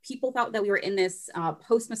people thought that we were in this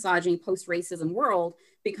post-misogyny, post-racism world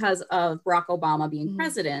because of Barack Obama being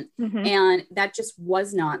president. And that just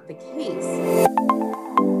was not the case.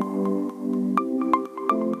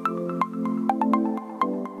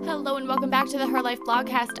 Hello and welcome back to the Her Life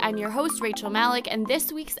Blogcast. I'm your host, Rachel Malik, and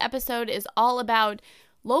this week's episode is all about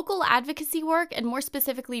local advocacy work and more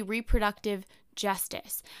specifically reproductive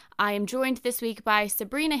justice. I am joined this week by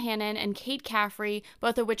Sabrina Hannon and Kate Caffrey,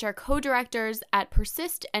 both of which are co-directors at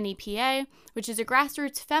Persist NEPA, which is a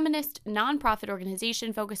grassroots feminist nonprofit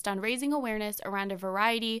organization focused on raising awareness around a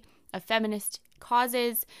variety of feminist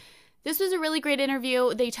causes. This was a really great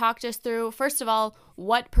interview. They talked us through, first of all,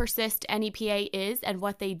 what Persist NEPA is and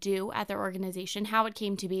what they do at their organization, how it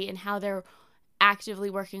came to be, and how they're actively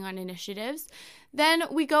working on initiatives. Then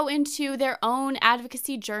we go into their own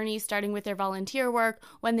advocacy journey, starting with their volunteer work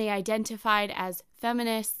when they identified as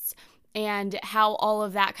feminists and how all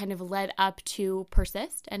of that kind of led up to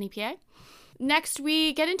Persist NEPA. Next,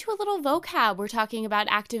 we get into a little vocab. We're talking about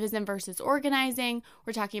activism versus organizing.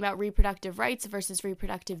 We're talking about reproductive rights versus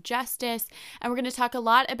reproductive justice. And we're going to talk a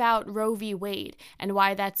lot about Roe v. Wade and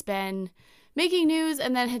why that's been making news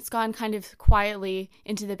and then it's gone kind of quietly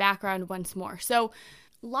into the background once more. So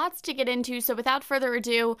lots to get into. So without further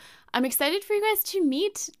ado, I'm excited for you guys to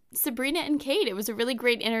meet Sabrina and Kate. It was a really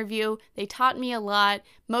great interview. They taught me a lot.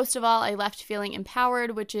 Most of all, I left feeling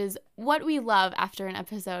empowered, which is what we love after an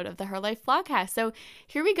episode of the Her Life Blogcast. So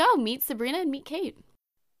here we go. Meet Sabrina and meet Kate.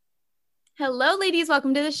 Hello, ladies.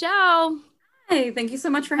 Welcome to the show. Hi, thank you so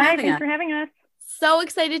much for having us. Thanks for having us. So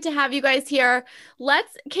excited to have you guys here.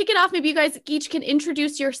 Let's kick it off. Maybe you guys each can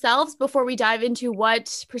introduce yourselves before we dive into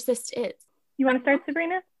what Persist is. You want to start,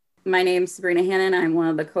 Sabrina? My name's Sabrina Hannon. I'm one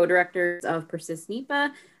of the co-directors of Persist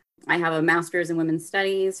NEPA. I have a master's in women's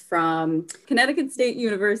studies from Connecticut State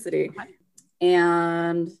University.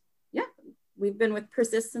 And yeah, we've been with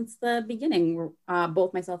Persist since the beginning.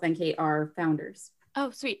 Both myself and Kate are founders.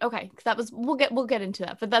 Oh, sweet. Okay. We'll get into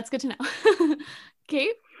that, but that's good to know.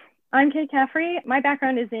 Kate? I'm Kate Caffrey. My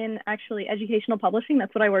background is in actually educational publishing.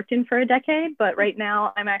 That's what I worked in for a decade. But right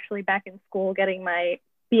now I'm actually back in school getting my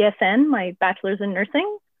BSN, my bachelor's in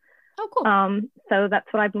nursing. Oh, cool. So that's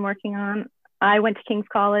what I've been working on. I went to King's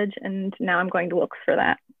College and now I'm going to Wilkes for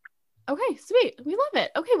that. Okay, sweet. We love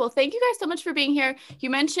it. Okay, well, thank you guys so much for being here. You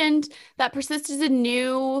mentioned that Persist is a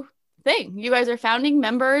new thing. You guys are founding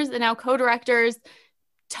members and now co-directors.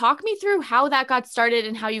 Talk me through how that got started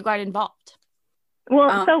and how you got involved.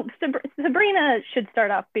 Well, so Sabrina should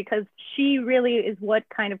start off because she really is what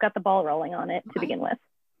kind of got the ball rolling on it to begin with.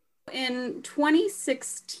 In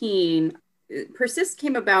 2016, Persist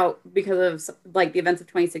came about because of like the events of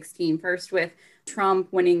 2016, first with Trump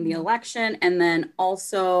winning the election, and then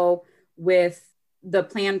also with the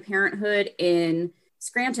Planned Parenthood in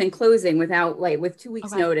Scranton closing with 2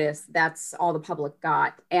 weeks notice. That's all the public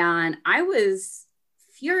got. And I was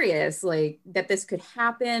furious that this could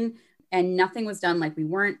happen. And nothing was done.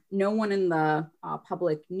 No one in the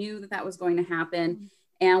public knew that was going to happen.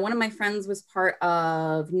 And one of my friends was part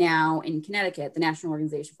of NOW in Connecticut, the National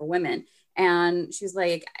Organization for Women. And she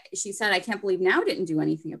said, I can't believe NOW didn't do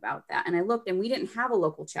anything about that. And I looked and we didn't have a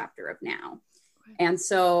local chapter of NOW. And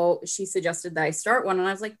so she suggested that I start one. And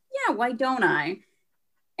I was like, yeah, why don't I?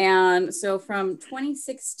 And so from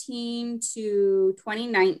 2016 to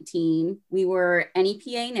 2019, we were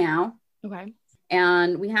NEPA NOW. Okay.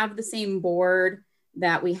 And we have the same board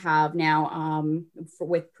that we have now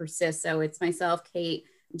with Persist. So it's myself, Kate,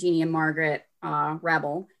 Jeannie, and Margaret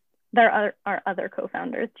Rebel. There are our other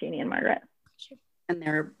co-founders, Jeannie and Margaret. And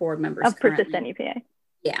they're board members of Persist NEPA.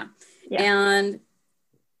 Yeah. And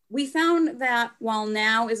we found that while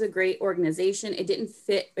NOW is a great organization, it didn't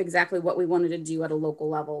fit exactly what we wanted to do at a local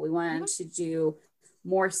level. We wanted to do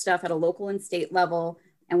more stuff at a local and state level,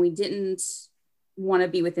 and we didn't want to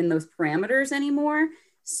be within those parameters anymore.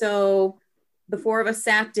 So the four of us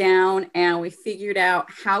sat down and we figured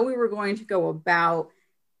out how we were going to go about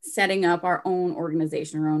setting up our own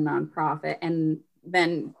organization, our own nonprofit, and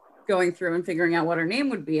then going through and figuring out what our name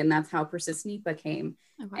would be. And that's how Persist NEPA came.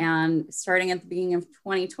 Okay. And starting at the beginning of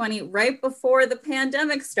 2020, right before the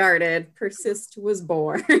pandemic started, Persist was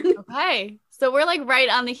born. Okay. So we're right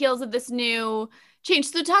on the heels of this new change.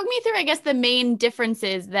 So talk me through, I guess, the main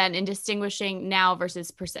differences then in distinguishing NOW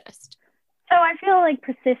versus Persist. So I feel like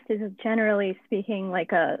Persist is generally speaking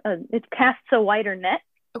it casts a wider net.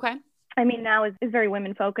 Okay. I mean, NOW is very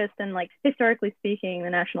women focused, and historically speaking,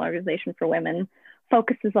 the National Organization for Women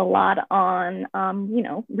focuses a lot on,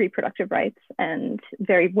 reproductive rights and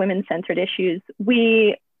very women-centered issues.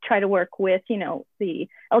 We try to work with, the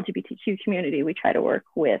LGBTQ community. We try to work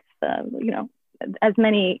with, as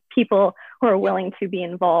many people who are willing to be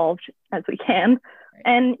involved as we can. Right.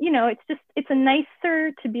 And, it's a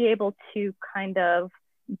nicer to be able to kind of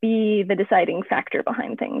be the deciding factor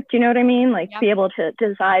behind things. Do you know what I mean? Like, be able to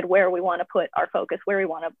decide where we want to put our focus, where we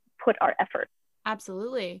want to put our effort.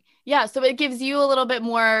 Absolutely. Yeah. So it gives you a little bit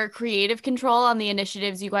more creative control on the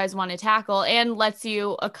initiatives you guys want to tackle and lets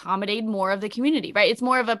you accommodate more of the community, right? It's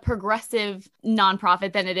more of a progressive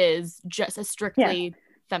nonprofit than it is just a strictly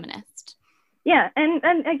feminist. Yeah. And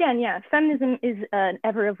again, feminism is an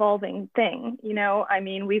ever evolving thing.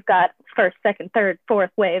 We've got first, second, third,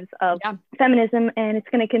 fourth waves of feminism, and it's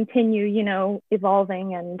going to continue,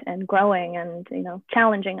 evolving and growing and,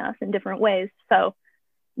 challenging us in different ways. So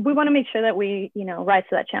we want to make sure that we, rise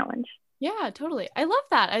to that challenge. Yeah, totally. I love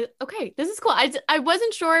that. Okay, this is cool. I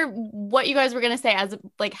wasn't sure what you guys were going to say as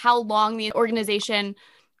like how long the organization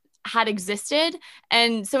had existed.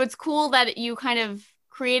 And so it's cool that you kind of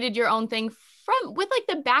created your own thing with like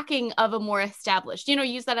the backing of a more established,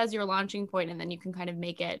 use that as your launching point, and then you can kind of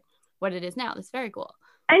make it what it is now. That's very cool.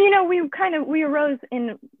 And, we arose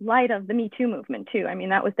in light of the Me Too movement too. I mean,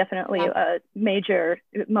 that was definitely a major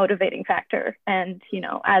motivating factor. And,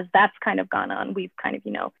 as that's kind of gone on, we've kind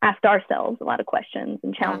of, asked ourselves a lot of questions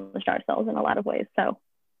and challenged ourselves in a lot of ways. So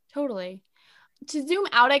totally. To zoom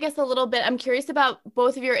out, I guess, a little bit, I'm curious about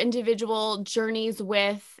both of your individual journeys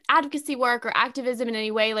with advocacy work or activism in any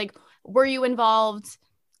way. Like, were you involved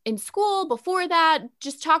in school before that?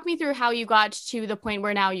 Just talk me through how you got to the point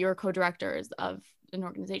where now you're co-directors of an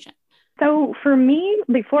organization. So for me,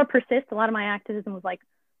 before Persist, a lot of my activism was like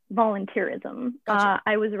volunteerism. Gotcha.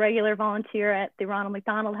 I was a regular volunteer at the Ronald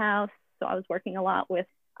McDonald House. So I was working a lot with,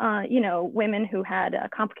 women who had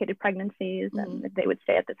complicated pregnancies, and they would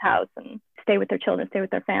stay at this house and stay with their children, stay with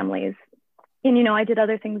their families. And, I did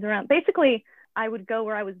other things around. Basically, I would go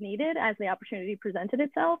where I was needed as the opportunity presented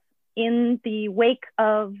itself. In the wake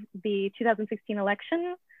of the 2016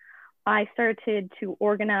 election, I started to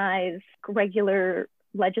organize regular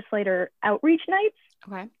legislator outreach nights,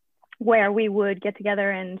 where we would get together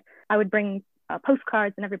and I would bring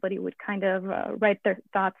postcards, and everybody would kind of write their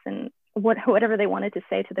thoughts and whatever they wanted to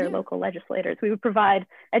say to their local legislators. We would provide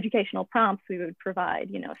educational prompts. We would provide,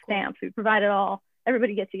 stamps. We would provide it all.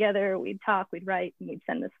 Everybody get together. We'd talk, we'd write, and we'd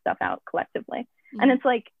send this stuff out collectively. And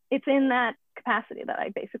it's in that capacity that I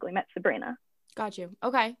basically met Sabrina. Got you.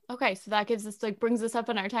 Okay. So that brings us up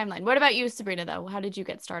on our timeline. What about you, Sabrina, though? How did you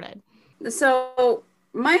get started? So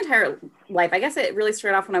my entire life, I guess it really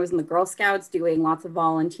started off when I was in the Girl Scouts doing lots of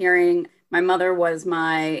volunteering. My mother was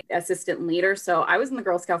my assistant leader. So I was in the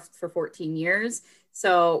Girl Scouts for 14 years.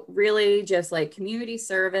 So really just like community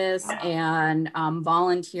service and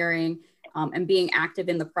volunteering and being active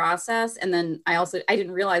in the process. And then I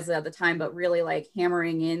didn't realize it at the time, but really like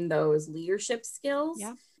hammering in those leadership skills.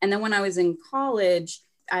 Yeah. And then when I was in college,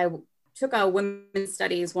 I took a Women's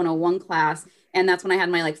Studies 101 class. And that's when I had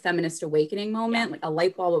my like feminist awakening moment, like a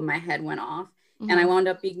light bulb in my head went off. And I wound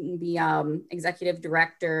up being the executive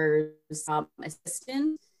director's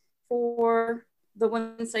assistant for the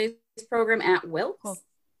Women's Studies program at Wilkes. Cool.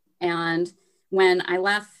 And when I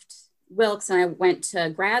left Wilkes and I went to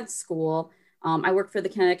grad school, I worked for the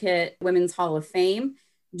Connecticut Women's Hall of Fame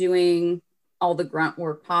doing all the grunt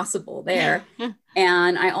work possible there.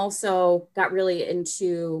 And I also got really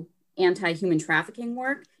into anti-human trafficking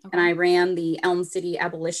work. And I ran the Elm City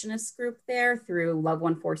Abolitionist group there through Love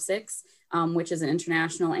 146, which is an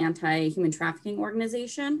international anti-human trafficking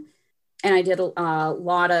organization. And I did a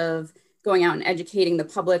lot of going out and educating the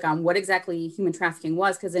public on what exactly human trafficking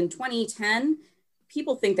was. Because in 2010,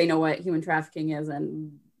 people think they know what human trafficking is.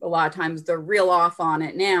 And a lot of times they're real off on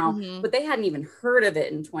it now, but they hadn't even heard of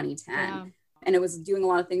it in 2010. Yeah. And it was doing a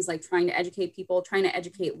lot of things like trying to educate people, trying to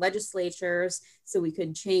educate legislatures so we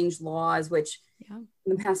could change laws, which in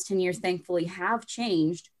the past 10 years, thankfully have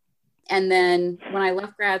changed. And then when I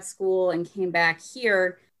left grad school and came back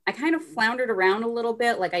here, I kind of floundered around a little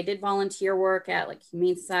bit. Like I did volunteer work at like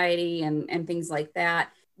Humane Society and things like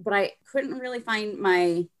that, but I couldn't really find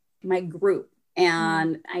my group.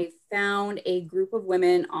 And I found a group of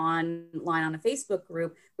women online on a Facebook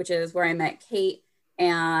group, which is where I met Kate,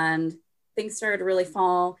 and things started to really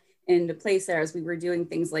fall into place there as we were doing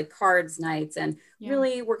things like cards nights and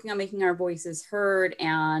really working on making our voices heard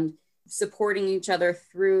and supporting each other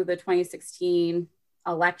through the 2016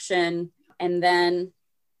 election. And then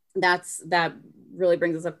that really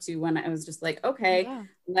brings us up to when I was just like, okay,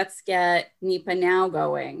 let's get NEPA now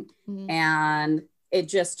going. And it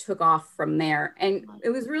just took off from there. And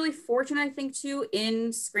it was really fortunate, I think, too,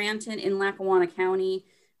 in Scranton, in Lackawanna County,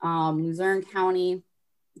 Luzerne County.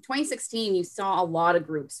 2016, you saw a lot of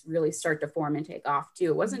groups really start to form and take off too.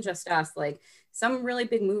 It wasn't just us. Like some really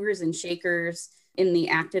big movers and shakers in the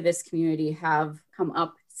activist community have come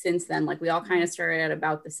up since then. Like we all kind of started at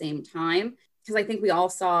about the same time, because I think we all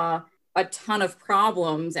saw a ton of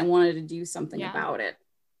problems and wanted to do something about it.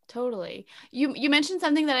 Totally. You mentioned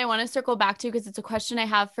something that I want to circle back to, because it's a question I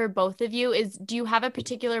have for both of you, is do you have a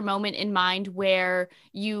particular moment in mind where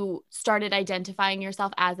you started identifying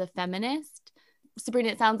yourself as a feminist? Sabrina,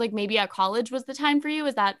 it sounds like maybe at college was the time for you.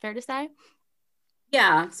 Is that fair to say?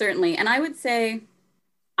 Yeah, certainly. And I would say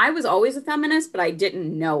I was always a feminist, but I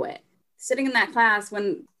didn't know it. Sitting in that class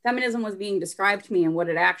when feminism was being described to me and what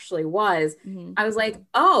it actually was, I was like,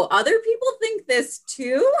 oh, other people think this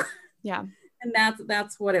too? Yeah. And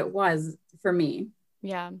that's what it was for me.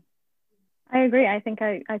 Yeah. I agree. I think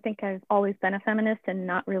I've always been a feminist and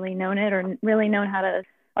not really known it or really known how to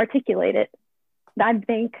articulate it. I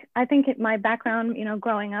think my background,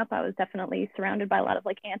 growing up, I was definitely surrounded by a lot of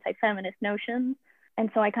like anti-feminist notions.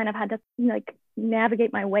 And so I kind of had to like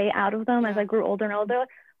navigate my way out of them as I grew older and older.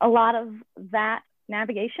 A lot of that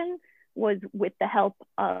navigation was with the help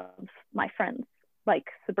of my friends, like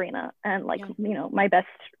Sabrina, and like, my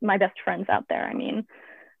best friends out there. I mean,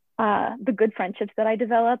 the good friendships that I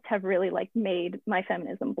developed have really like made my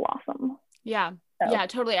feminism blossom. Yeah. Yeah,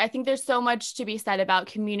 totally. I think there's so much to be said about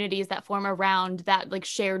communities that form around that like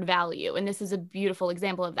shared value. And this is a beautiful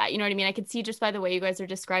example of that. You know what I mean? I could see just by the way you guys are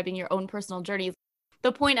describing your own personal journeys,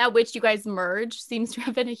 the point at which you guys merge seems to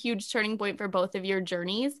have been a huge turning point for both of your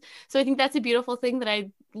journeys. So I think that's a beautiful thing that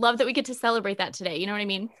I love that we get to celebrate that today. You know what I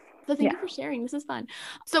mean? So thank you for sharing. This is fun.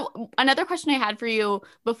 So another question I had for you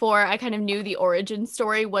before I kind of knew the origin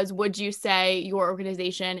story was, would you say your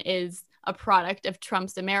organization is a product of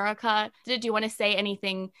Trump's America? Did you want to say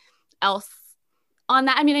anything else on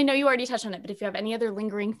that? I mean, I know you already touched on it, but if you have any other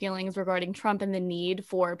lingering feelings regarding Trump and the need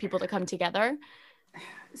for people to come together.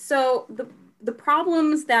 So the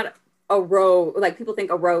problems that arose, like people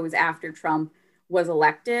think arose after Trump was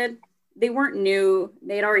elected, they weren't new.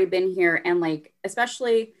 They'd already been here. And like,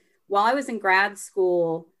 especially while I was in grad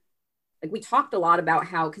school, like we talked a lot about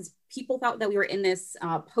how, because people thought that we were in this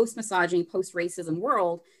post-misogyny, post-racism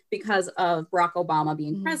world because of Barack Obama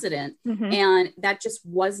being president. And that just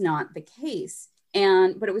was not the case.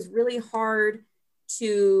 But it was really hard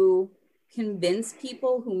to convince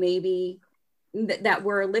people who maybe that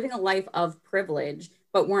were living a life of privilege,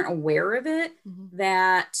 but weren't aware of it,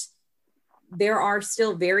 that there are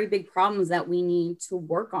still very big problems that we need to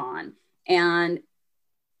work on. And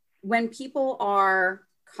when people are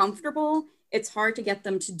comfortable, it's hard to get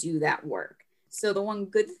them to do that work. So the one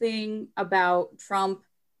good thing about Trump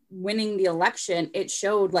winning the election, it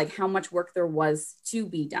showed like how much work there was to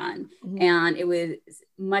be done. And it was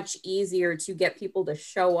much easier to get people to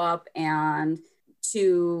show up and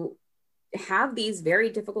to have these very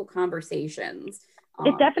difficult conversations.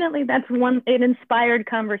 It definitely, it inspired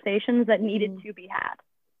conversations that needed to be had.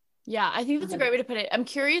 Yeah, I think that's a great way to put it. I'm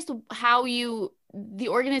curious how the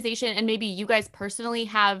organization and maybe you guys personally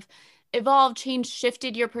have evolved, changed,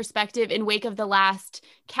 shifted your perspective in wake of the last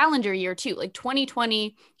calendar year too. Like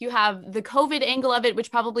 2020, you have the COVID angle of it,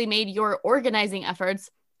 which probably made your organizing efforts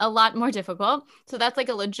a lot more difficult. So that's like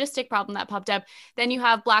a logistic problem that popped up. Then you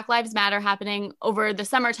have Black Lives Matter happening over the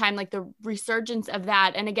summertime, like the resurgence of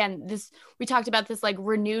that. And again, we talked about this like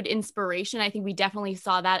renewed inspiration. I think we definitely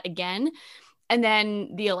saw that again. And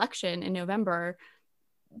then the election in November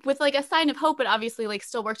with like a sign of hope, but obviously like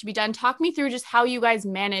still work to be done. Talk me through just how you guys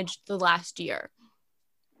managed the last year.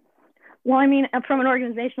 Well, I mean, from an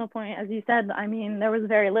organizational point, as you said, I mean, there was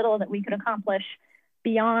very little that we could accomplish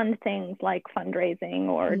beyond things like fundraising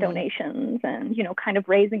or donations and, kind of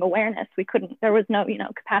raising awareness. There was no,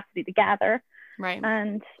 capacity to gather. Right.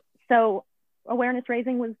 And so awareness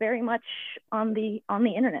raising was very much on the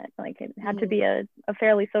internet. Like it had to be a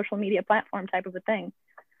fairly social media platform type of a thing.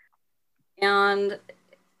 And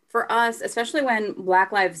for us, especially when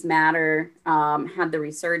Black Lives Matter had the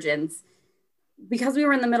resurgence, because we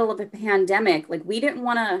were in the middle of a pandemic, like we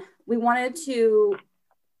wanted to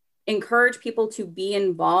encourage people to be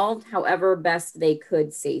involved however best they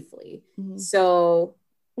could safely. So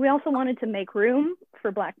we also wanted to make room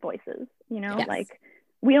for Black voices, like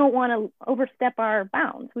we don't want to overstep our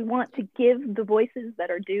bounds. We want to give the voices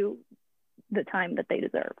that are due the time that they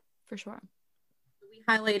deserve. For sure. We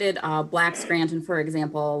highlighted Black Scranton, for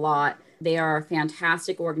example, a lot. They are a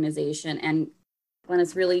fantastic organization. And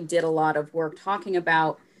Glennis really did a lot of work talking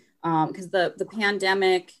about, because the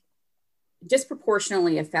pandemic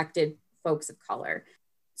disproportionately affected folks of color.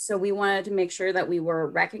 So we wanted to make sure that we were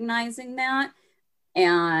recognizing that.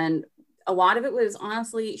 And a lot of it was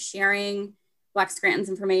honestly sharing Black Scranton's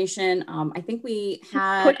information. I think we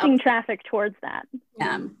had pushing traffic towards that.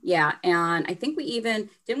 Yeah. And I think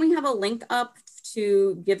didn't we have a link up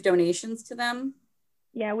to give donations to them?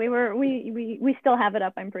 Yeah, we still have it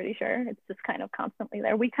up, I'm pretty sure. It's just kind of constantly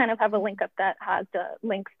there. We kind of have a link up that has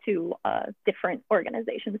links to different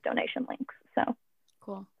organizations' donation links. So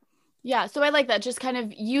cool. Yeah, so I like that, just kind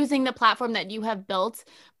of using the platform that you have built,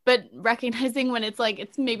 but recognizing when it's like,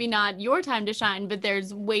 it's maybe not your time to shine, but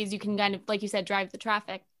there's ways you can kind of, like you said, drive the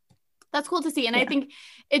traffic. That's cool to see. And I think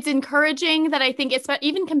it's encouraging that I think it's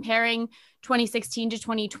even comparing 2016 to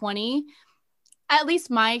 2020, at least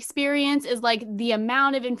my experience is like the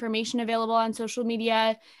amount of information available on social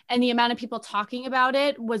media and the amount of people talking about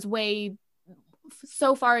it was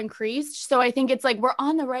so far increased. So I think it's like we're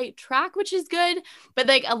on the right track, which is good. But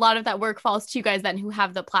like a lot of that work falls to you guys then who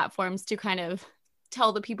have the platforms to kind of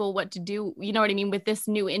tell the people what to do, you know what I mean, with this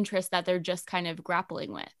new interest that they're just kind of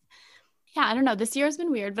grappling with. Yeah, I don't know. This year has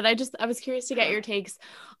been weird, but I was curious to get your takes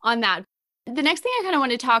on that. The next thing I kind of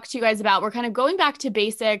want to talk to you guys about, we're kind of going back to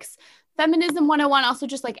basics, feminism 101, also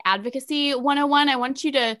just like advocacy 101. I want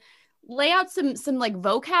you to lay out some like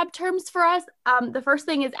vocab terms for us. The first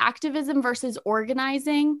thing is activism versus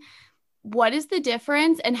organizing. What is the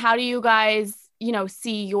difference and how do you guys,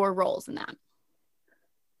 see your roles in that?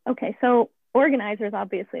 Okay, so organizers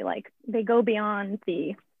obviously they go beyond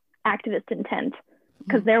the activist intent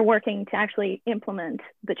because they're working to actually implement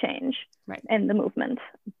the change and the movement.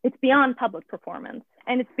 It's beyond public performance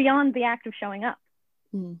and it's beyond the act of showing up.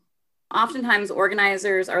 Oftentimes,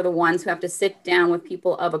 organizers are the ones who have to sit down with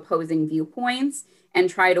people of opposing viewpoints and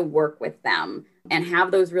try to work with them and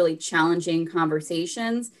have those really challenging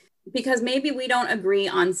conversations, because maybe we don't agree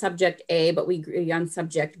on subject A, but we agree on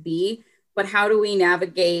subject B. But how do we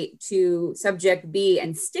navigate to subject B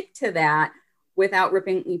and stick to that without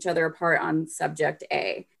ripping each other apart on subject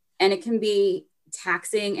A? And it can be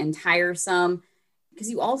taxing and tiresome because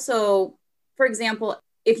you also, for example,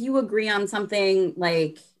 if you agree on something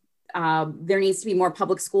like there needs to be more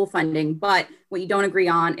public school funding, but what you don't agree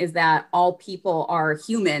on is that all people are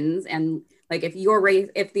humans, and like if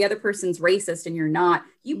the other person's racist and you're not,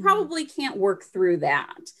 you probably can't work through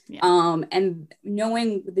that. And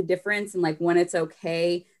knowing the difference and like when it's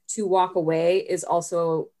okay to walk away is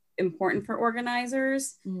also important for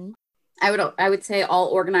organizers. I would say all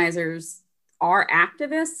organizers are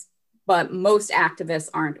activists, but most activists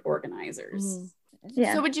aren't organizers.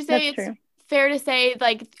 Yeah, so would you say it's true? Fair to say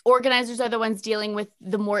like organizers are the ones dealing with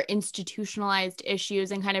the more institutionalized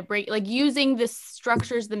issues and kind of using the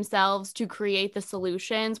structures themselves to create the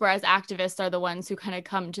solutions, whereas activists are the ones who kind of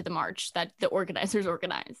come to the march that the organizers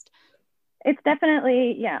organized? It's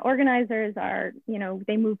definitely, organizers are,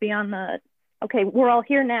 they move beyond okay, we're all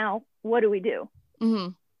here now. What do we do?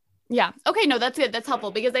 Yeah. Okay. No, that's good. That's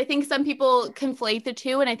helpful because I think some people conflate the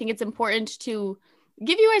two. And I think it's important to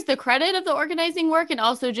give you guys the credit of the organizing work and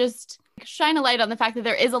also just shine a light on the fact that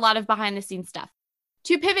there is a lot of behind the scenes stuff.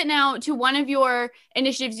 To pivot now to one of your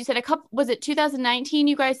initiatives, you said was it 2019?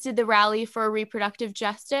 You guys did the rally for reproductive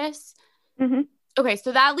justice. Okay,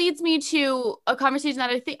 so that leads me to a conversation that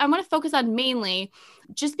I think I want to focus on mainly,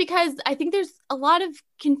 just because I think there's a lot of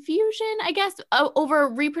confusion, I guess, over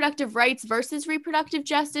reproductive rights versus reproductive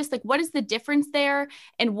justice. Like, what is the difference there?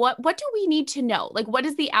 And what do we need to know? Like, what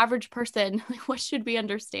is the average person? What should we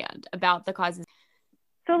understand about the causes?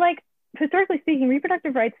 So, historically speaking,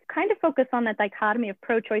 reproductive rights kind of focus on that dichotomy of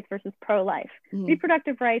pro-choice versus pro-life.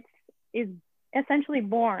 Reproductive rights is essentially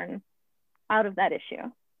born out of that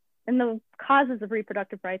issue. And the causes of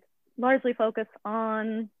reproductive rights largely focus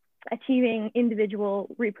on achieving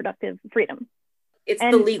individual reproductive freedom. It's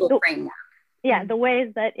the legal framework. Yeah, the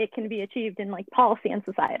ways that it can be achieved in policy and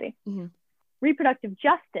society. Reproductive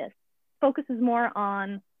justice focuses more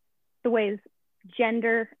on the ways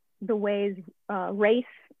gender, the ways race,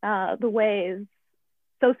 the ways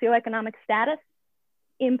socioeconomic status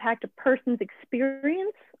impact a person's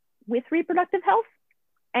experience with reproductive health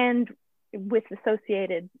and with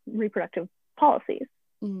associated reproductive policies.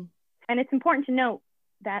 And it's important to note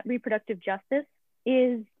that reproductive justice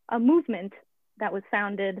is a movement that was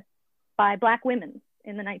founded by Black women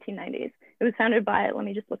in the 1990s. It was founded by, let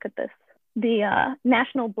me just look at this, the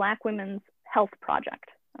National Black Women's Health Project.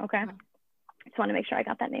 Okay. Just want to make sure I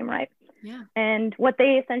got that name right. Yeah. And what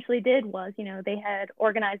they essentially did was, they had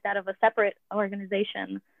organized out of a separate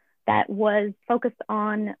organization that was focused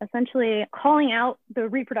on essentially calling out the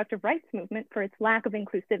reproductive rights movement for its lack of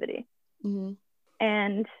inclusivity.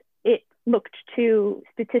 And it looked to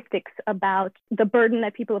statistics about the burden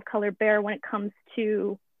that people of color bear when it comes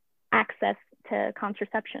to access to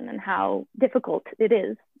contraception and how difficult it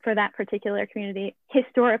is for that particular community,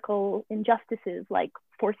 historical injustices like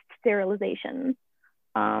forced sterilization,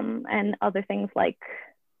 and other things like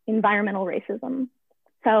environmental racism.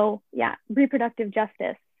 So yeah, reproductive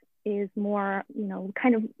justice is more,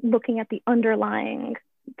 kind of looking at the underlying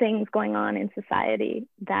things going on in society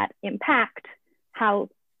that impact how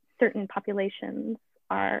certain populations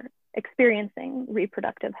are experiencing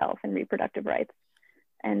reproductive health and reproductive rights.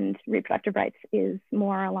 And reproductive rights is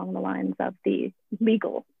more along the lines of the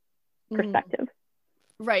legal perspective.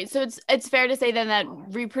 Right. So it's fair to say then that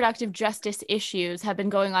reproductive justice issues have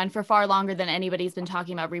been going on for far longer than anybody's been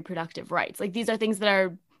talking about reproductive rights. Like, these are things that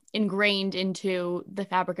are ingrained into the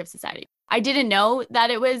fabric of society. I didn't know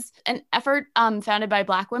that it was an effort founded by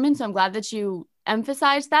Black women, so I'm glad that you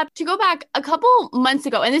emphasized that. To go back a couple months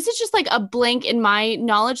ago, and this is just like a blank in my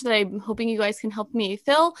knowledge that I'm hoping you guys can help me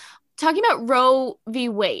fill, talking about Roe v.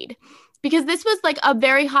 Wade, because this was like a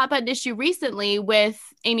very hot button issue recently with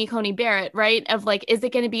Amy Coney Barrett, right? Of like, is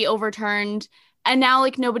it going to be overturned? And now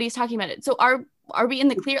like nobody's talking about it. So are we in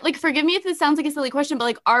the clear? Like, forgive me if this sounds like a silly question, but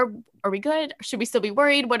like, are we good? Should we still be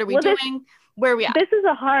worried? What are we doing? Where are we at? This is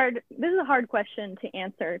a hard question to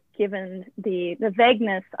answer, given the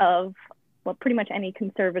vagueness of pretty much any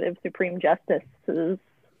conservative Supreme Justice's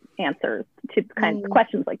answers to kinds of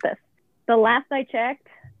questions like this. The last I checked,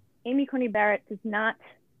 Amy Coney Barrett does not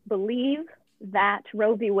believe that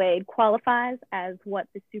Roe v. Wade qualifies as what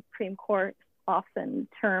the Supreme Court often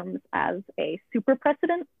terms as a super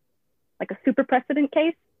precedent, like a super precedent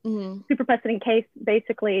case. Super precedent case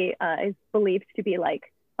basically is believed to be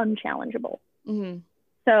like unchallengeable.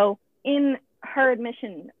 So in her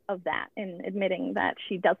admission of that, in admitting that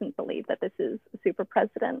she doesn't believe that this is a super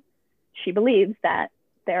precedent, she believes that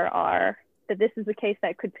this is a case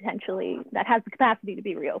that could potentially, that has the capacity to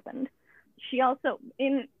be reopened. She also,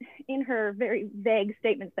 in her very vague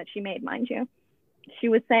statements that she made, mind you, she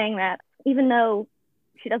was saying that even though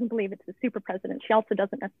she doesn't believe it's a super precedent, she also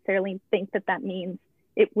doesn't necessarily think that that means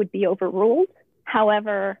it would be overruled.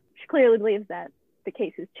 However, she clearly believes that the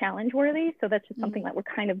case is challenge worthy. So that's just something that we're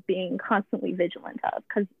kind of being constantly vigilant of.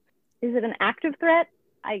 Because is it an active threat?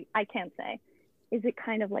 I can't say. Is it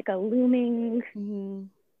kind of like a looming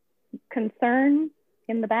concern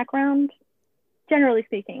in the background? Generally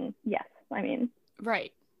speaking, yes. I mean,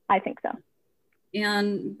 right. I think so.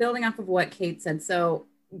 And building off of what Kate said, so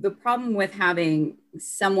the problem with having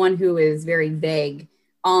someone who is very vague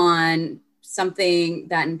on something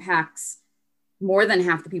that impacts more than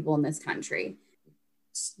half the people in this country,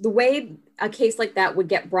 the way a case like that would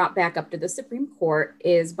get brought back up to the Supreme Court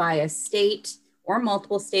is by a state or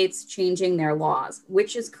multiple states changing their laws,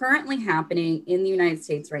 which is currently happening in the United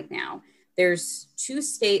States right now. There's 2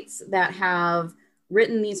 states that have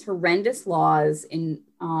written these horrendous laws, and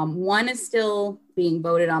one is still being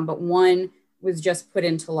voted on, but one was just put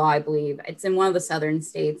into law, I believe. It's in one of the southern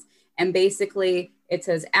states. And basically it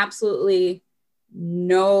says absolutely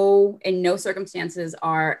no, in no circumstances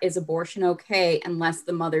is abortion okay unless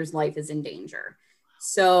the mother's life is in danger.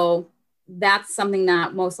 So that's something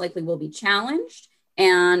that most likely will be challenged.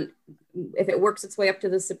 And if it works its way up to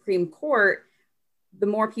the Supreme Court, the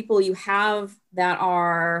more people you have that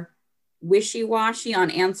are wishy-washy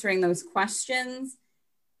on answering those questions,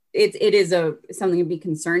 it is something to be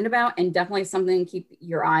concerned about, and definitely something to keep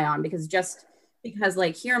your eye on, because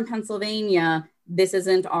like here in Pennsylvania, this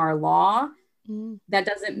isn't our law. That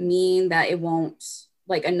doesn't mean that it won't,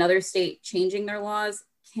 like another state changing their laws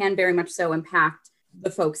can very much so impact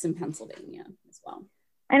the folks in Pennsylvania as well.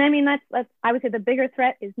 And I mean, that's I would say the bigger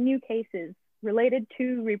threat is new cases related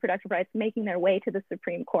to reproductive rights making their way to the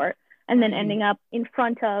Supreme Court and then ending up in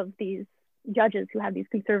front of these judges who have these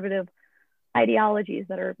conservative ideologies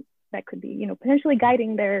that could be, potentially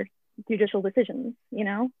guiding their judicial decisions.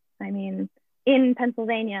 I mean, in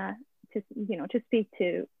Pennsylvania, to speak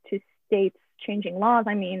to states changing laws,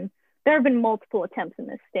 I mean, there have been multiple attempts in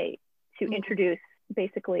this state to introduce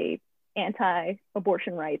basically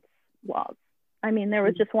anti-abortion rights laws. I mean, there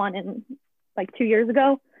was just one in like 2 years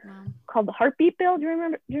ago called the Heartbeat Bill.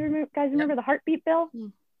 Do you guys remember the Heartbeat Bill?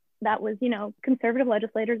 That was, conservative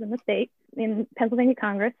legislators in the state, in Pennsylvania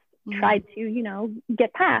Congress, tried to,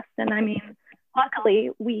 get passed. And I mean,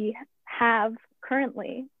 luckily we have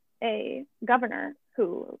currently a governor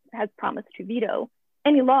who has promised to veto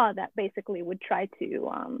any law that basically would try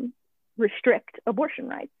to restrict abortion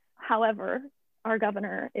rights. However, our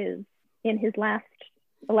governor is in his last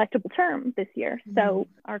electable term this year. So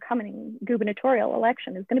our coming gubernatorial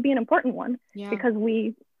election is going to be an important one because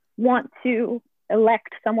we want to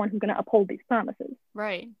elect someone who's going to uphold these promises.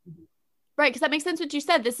 Right. Right, because that makes sense what you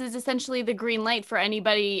said. This is essentially the green light for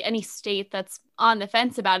anybody, any state that's on the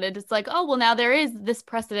fence about it. It's like, oh, well, now there is this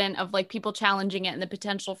precedent of like people challenging it and the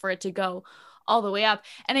potential for it to go all the way up.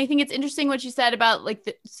 And I think it's interesting what you said about like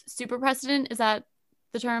the super precedent. Is that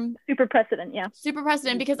the term? Super precedent, yeah. Super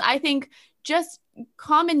precedent, because I think just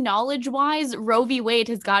common knowledge wise, Roe v. Wade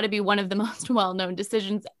has got to be one of the most well-known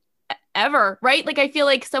decisions ever, right? Like I feel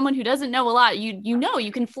like someone who doesn't know a lot,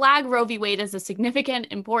 you can flag Roe v. Wade as a significant,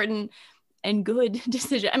 important, and good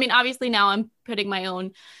decision. I mean, obviously now I'm putting my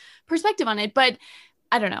own perspective on it, but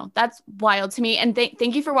I don't know. That's wild to me. And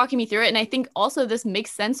thank you for walking me through it. And I think also this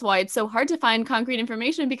makes sense why it's so hard to find concrete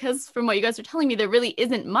information, because from what you guys are telling me, there really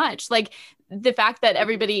isn't much. Like the fact that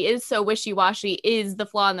everybody is so wishy-washy is the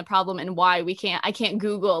flaw in the problem, and why I can't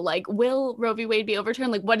Google like, will Roe v. Wade be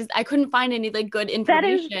overturned? Like I couldn't find any like good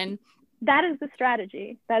information. That is the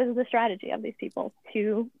strategy. That is the strategy of these people,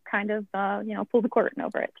 to kind of, pull the curtain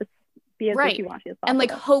over it. Just be as wishy-washy as possible. And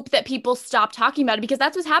like hope that people stop talking about it, because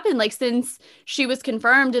that's what's happened. Like since she was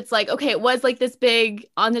confirmed, it's like, okay, it was like this big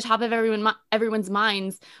on the top of everyone's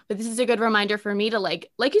minds, but this is a good reminder for me to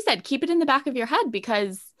like you said, keep it in the back of your head,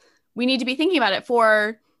 because we need to be thinking about it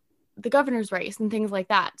for the governor's race and things like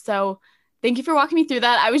that. So thank you for walking me through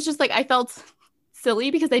that. I was just like, I felt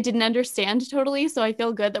silly because I didn't understand totally. So I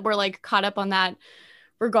feel good that we're like caught up on that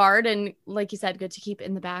regard. And like you said, good to keep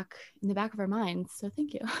in the back of our minds. So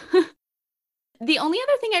thank you. The only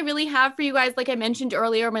other thing I really have for you guys, like I mentioned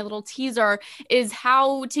earlier, my little teaser, is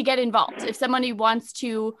how to get involved. If somebody wants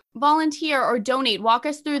to volunteer or donate, walk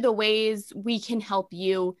us through the ways we can help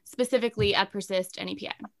you specifically at Persist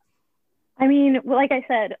NEPA. I mean, like I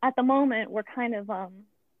said, at the moment, we're kind of,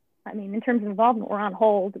 in terms of involvement, we're on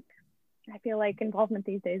hold. I feel like involvement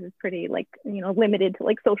these days is pretty like, limited to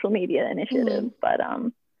like social media initiatives, but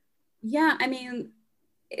yeah, I mean,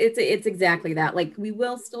 it's exactly that. Like we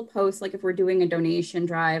will still post, like if we're doing a donation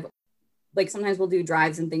drive, like sometimes we'll do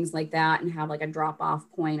drives and things like that and have like a drop off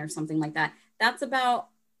point or something like that. That's about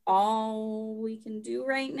all we can do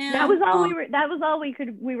right now. That was all we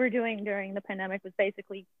were doing during the pandemic, was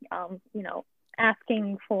basically,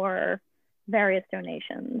 asking for various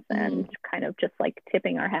donations and kind of just like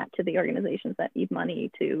tipping our hat to the organizations that need money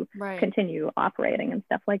to continue operating and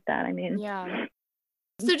stuff like that. I mean, yeah.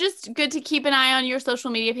 So just good to keep an eye on your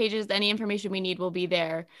social media pages. Any information we need will be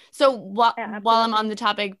there. So while I'm on the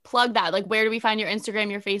topic, plug that. Like, where do we find your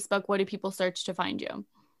Instagram, your Facebook? What do people search to find you?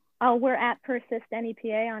 We're at Persist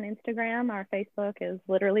NEPA on Instagram. Our Facebook is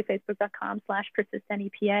literally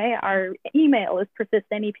facebook.com/persistnepa. Our email is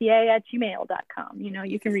persistnepa@gmail.com.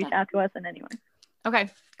 You can reach out to us in any way. Okay,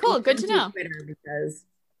 cool. Good to know. Twitter, because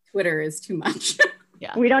Twitter is too much.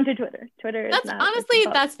 Yeah. We don't do Twitter.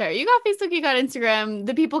 That's fair. You got Facebook, you got Instagram.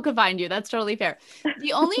 The people could find you. That's totally fair.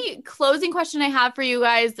 The only closing question I have for you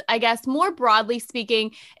guys, I guess more broadly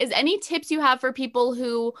speaking, is any tips you have for people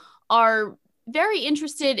who are very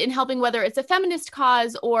interested in helping, whether it's a feminist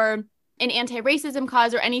cause or an anti-racism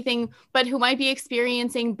cause or anything, but who might be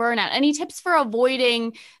experiencing burnout? Any tips for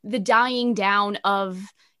avoiding the dying down of,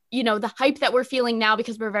 the hype that we're feeling now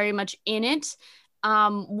because we're very much in it?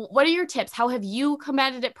 What are your tips? How have you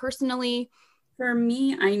combated it personally? For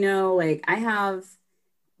me, I know like I have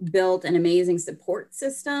built an amazing support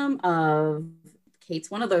system of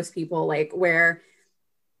Kate's one of those people, like where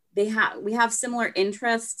we have similar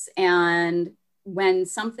interests, and when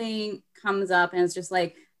something comes up and it's just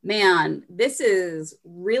like, man, this is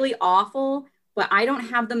really awful, but I don't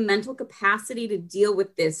have the mental capacity to deal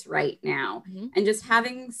with this right now. And just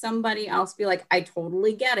having somebody else be like, I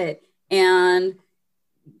totally get it, and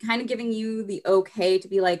kind of giving you the okay to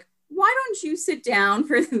be like, why don't you sit down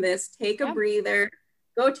for this, take a breather,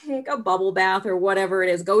 go take a bubble bath or whatever it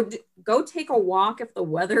is, go take a walk if the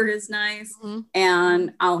weather is nice,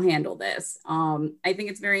 and I'll handle this. I think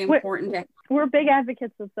it's very important. We're big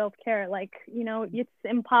advocates of self-care. Like, it's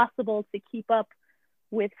impossible to keep up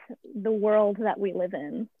with the world that we live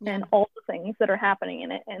in and all the things that are happening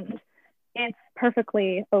in it. And it's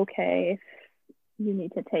perfectly okay if you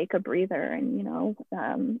need to take a breather and,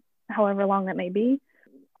 however long that may be.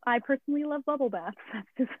 I personally love bubble baths.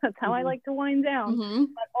 That's how I like to wind down.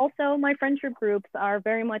 But also my friendship groups are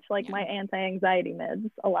very much like my anti-anxiety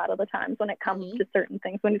meds a lot of the times when it comes to certain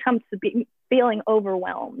things, when it comes to feeling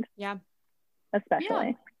overwhelmed. Yeah. Especially.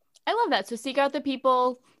 Yeah. I love that. So seek out the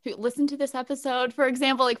people who listen to this episode, for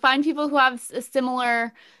example, like find people who have a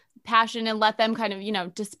similar passion and let them kind of,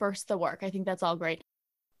 disperse the work. I think that's all great.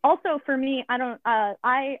 Also for me, I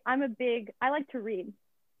like to read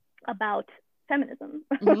about feminism.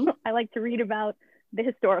 I like to read about the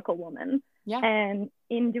historical woman. Yeah. And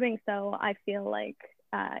in doing so, I feel like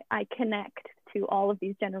I connect to all of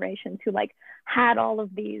these generations who like had all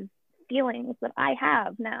of these feelings that I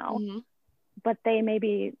have now, but they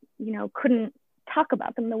maybe, you know, couldn't talk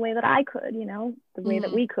about them the way that I could, you know, the way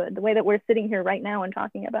that we could, the way that we're sitting here right now and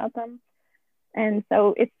talking about them. And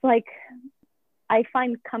so it's like, I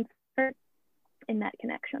find comfort in that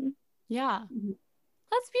connection. Yeah.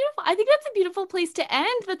 That's beautiful. I think that's a beautiful place to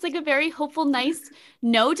end. That's like a very hopeful, nice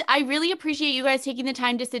note. I really appreciate you guys taking the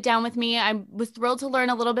time to sit down with me. I was thrilled to learn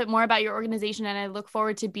a little bit more about your organization, and I look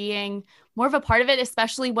forward to being more of a part of it,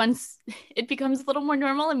 especially once it becomes a little more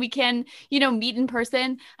normal and we can, you know, meet in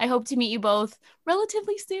person. I hope to meet you both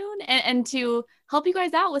relatively soon and to help you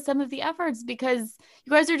guys out with some of the efforts, because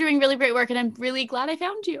you guys are doing really great work, and I'm really glad I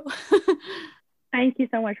found you. Thank you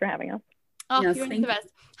so much for having us. Oh, yes, you're the best.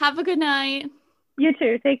 Have a good night. You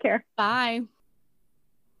too. Take care. Bye.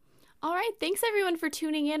 All right. Thanks everyone for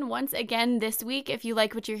tuning in once again this week. If you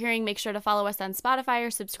like what you're hearing, make sure to follow us on Spotify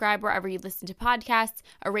or subscribe wherever you listen to podcasts.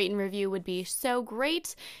 A rate and review would be so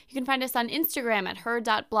great. You can find us on Instagram at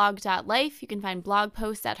her.blog.life. You can find blog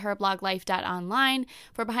posts at herbloglife.online.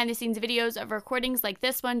 For behind the scenes videos of recordings like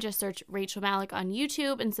this one, just search Rachel Malik on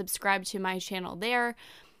YouTube and subscribe to my channel there.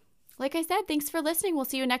 Like I said, thanks for listening. We'll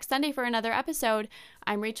see you next Sunday for another episode.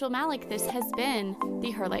 I'm Rachel Malik. This has been the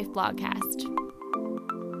Her Life Blogcast.